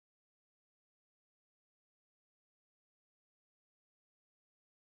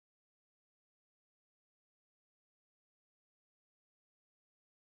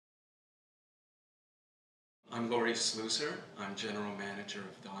I'm Laurie Sluser. I'm General Manager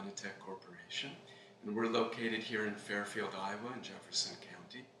of Donatech Corporation, and we're located here in Fairfield, Iowa, in Jefferson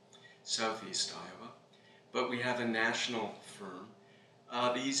County, southeast Iowa. But we have a national firm.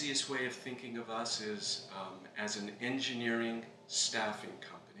 The easiest way of thinking of us is as an engineering staffing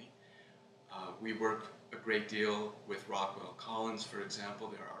company. We work a great deal with Rockwell Collins, for example.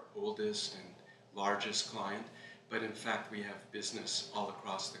 They're our oldest and largest client, but in fact we have business all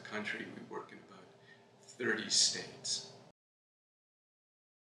across the country. We work in about 30 states.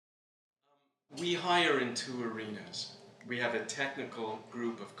 We hire in two arenas. We have a technical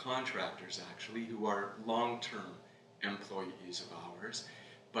group of contractors, actually, who are long-term employees of ours,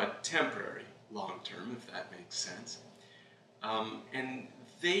 but temporary long-term, if that makes sense. And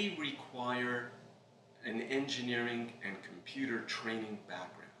they require an engineering and computer training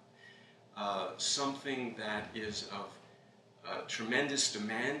background, something that is of tremendous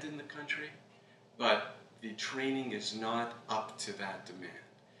demand in the country, but the training is not up to that demand.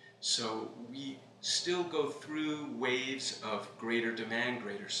 So we still go through waves of greater demand,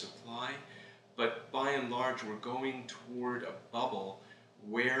 greater supply, but by and large we're going toward a bubble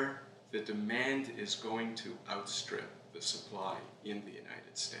where the demand is going to outstrip the supply in the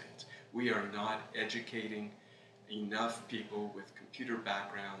United States. We are not educating enough people with computer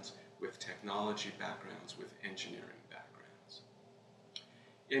backgrounds, with technology backgrounds, with engineering backgrounds.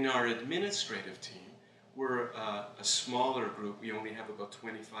 In our administrative team, we're a smaller group. We only have about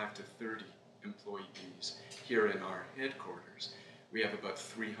 25 to 30 employees here in our headquarters. We have about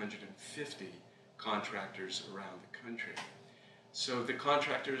 350 contractors around the country. So the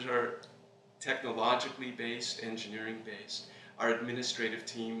contractors are technologically based, engineering based. Our administrative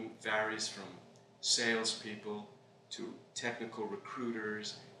team varies from salespeople to technical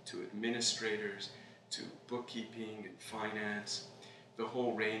recruiters to administrators to bookkeeping and finance, the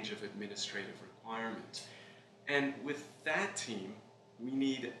whole range of administrative requirements. And with that team, we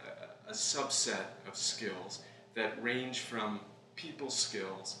need a subset of skills that range from people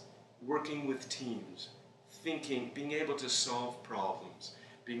skills, working with teams, thinking, being able to solve problems,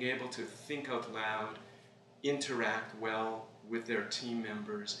 being able to think out loud, interact well with their team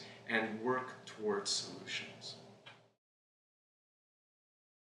members, and work towards solutions.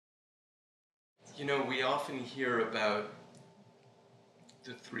 You know, we often hear about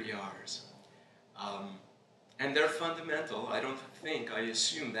the 3 R's. And they're fundamental. I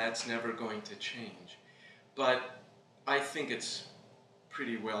assume that's never going to change. But I think it's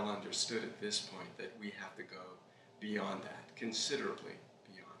pretty well understood at this point that we have to go beyond that, considerably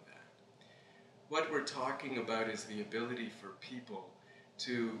beyond that. What we're talking about is the ability for people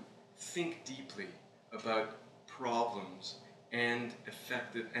to think deeply about problems and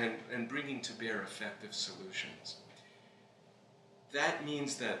bringing to bear effective solutions. That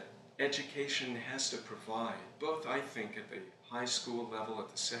means that education has to provide, both I think at the high school level,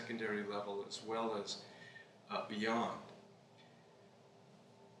 at the secondary level, as well as beyond,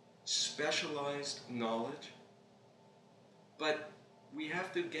 specialized knowledge, but we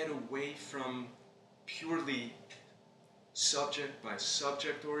have to get away from purely subject by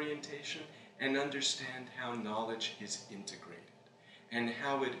subject orientation and understand how knowledge is integrated and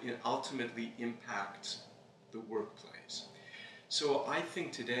how it ultimately impacts the workplace. So I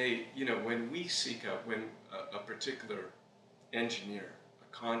think today, you know, when we seek out, when a particular engineer,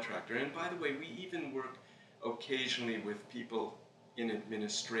 a contractor, and by the way, we even work occasionally with people in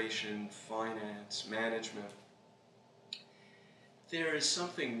administration, finance, management, there is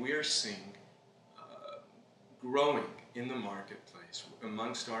something we're seeing growing in the marketplace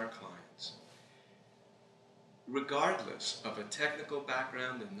amongst our clients. Regardless of a technical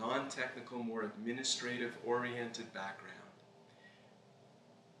background, a non-technical, more administrative-oriented background,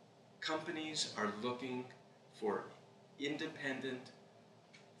 companies are looking for independent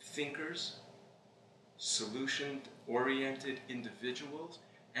thinkers, solution-oriented individuals,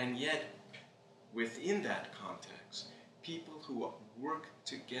 and yet within that context, people who work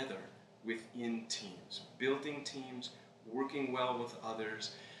together within teams, building teams, working well with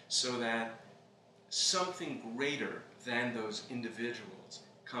others, so that something greater than those individuals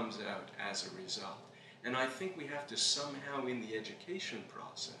comes out as a result. And I think we have to somehow in the education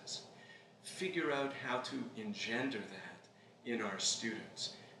process figure out how to engender that in our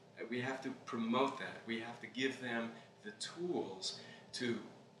students. We have to promote that. We have to give them the tools to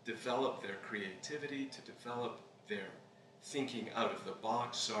develop their creativity, to develop their thinking out of the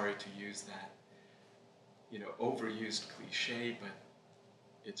box. Sorry to use that, you know, overused cliche, but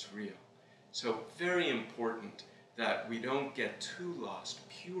it's real. So very important that we don't get too lost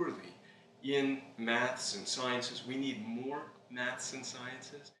purely in maths and sciences. We need more maths and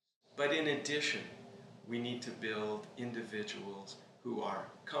sciences. But in addition, We need to build individuals who are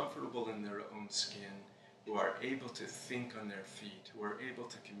comfortable in their own skin, who are able to think on their feet, who are able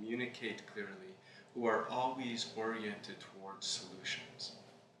to communicate clearly, who are always oriented towards solutions.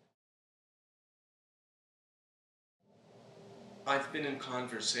 I've been in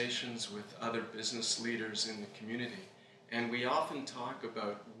conversations with other business leaders in the community, and we often talk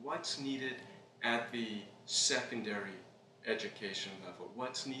about what's needed at the secondary education level,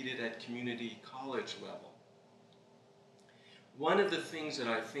 what's needed at community college level. One of the things that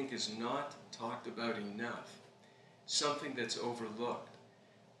I think is not talked about enough, something that's overlooked,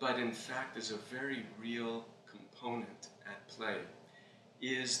 but in fact is a very real component at play,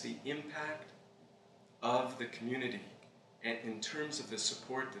 is the impact of the community and in terms of the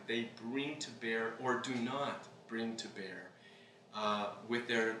support that they bring to bear or do not bring to bear with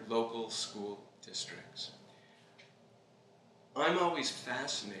their local school districts. I'm always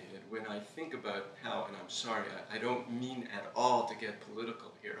fascinated when I think about how, and I'm sorry, I don't mean at all to get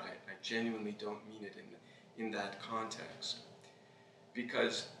political here. I genuinely don't mean it in that context.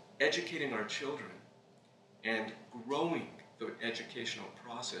 Because educating our children and growing the educational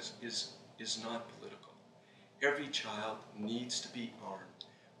process is not political. Every child needs to be armed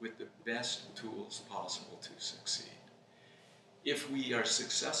with the best tools possible to succeed. If we are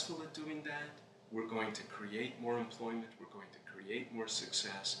successful at doing that, we're going to create more employment, we're going to create more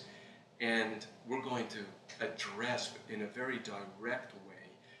success, and we're going to address in a very direct way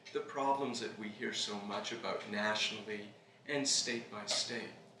the problems that we hear so much about nationally and state by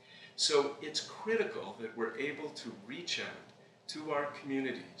state. So it's critical that we're able to reach out to our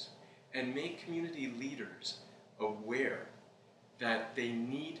communities and make community leaders aware that they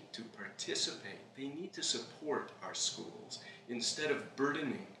need to participate, they need to support our schools instead of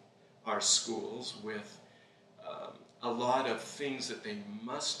burdening our schools with a lot of things that they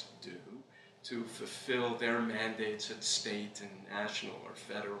must do to fulfill their mandates at state and national or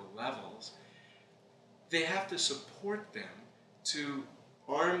federal levels. They have to support them to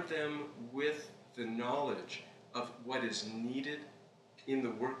arm them with the knowledge of what is needed in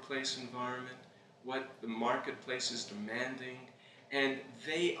the workplace environment, what the marketplace is demanding, and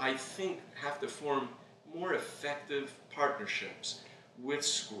they, I think, have to form more effective partnerships with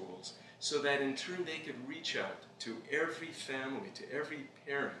schools so that in turn they could reach out to every family, to every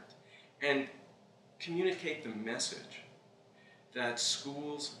parent, and communicate the message that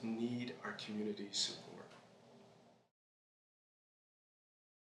schools need our community support.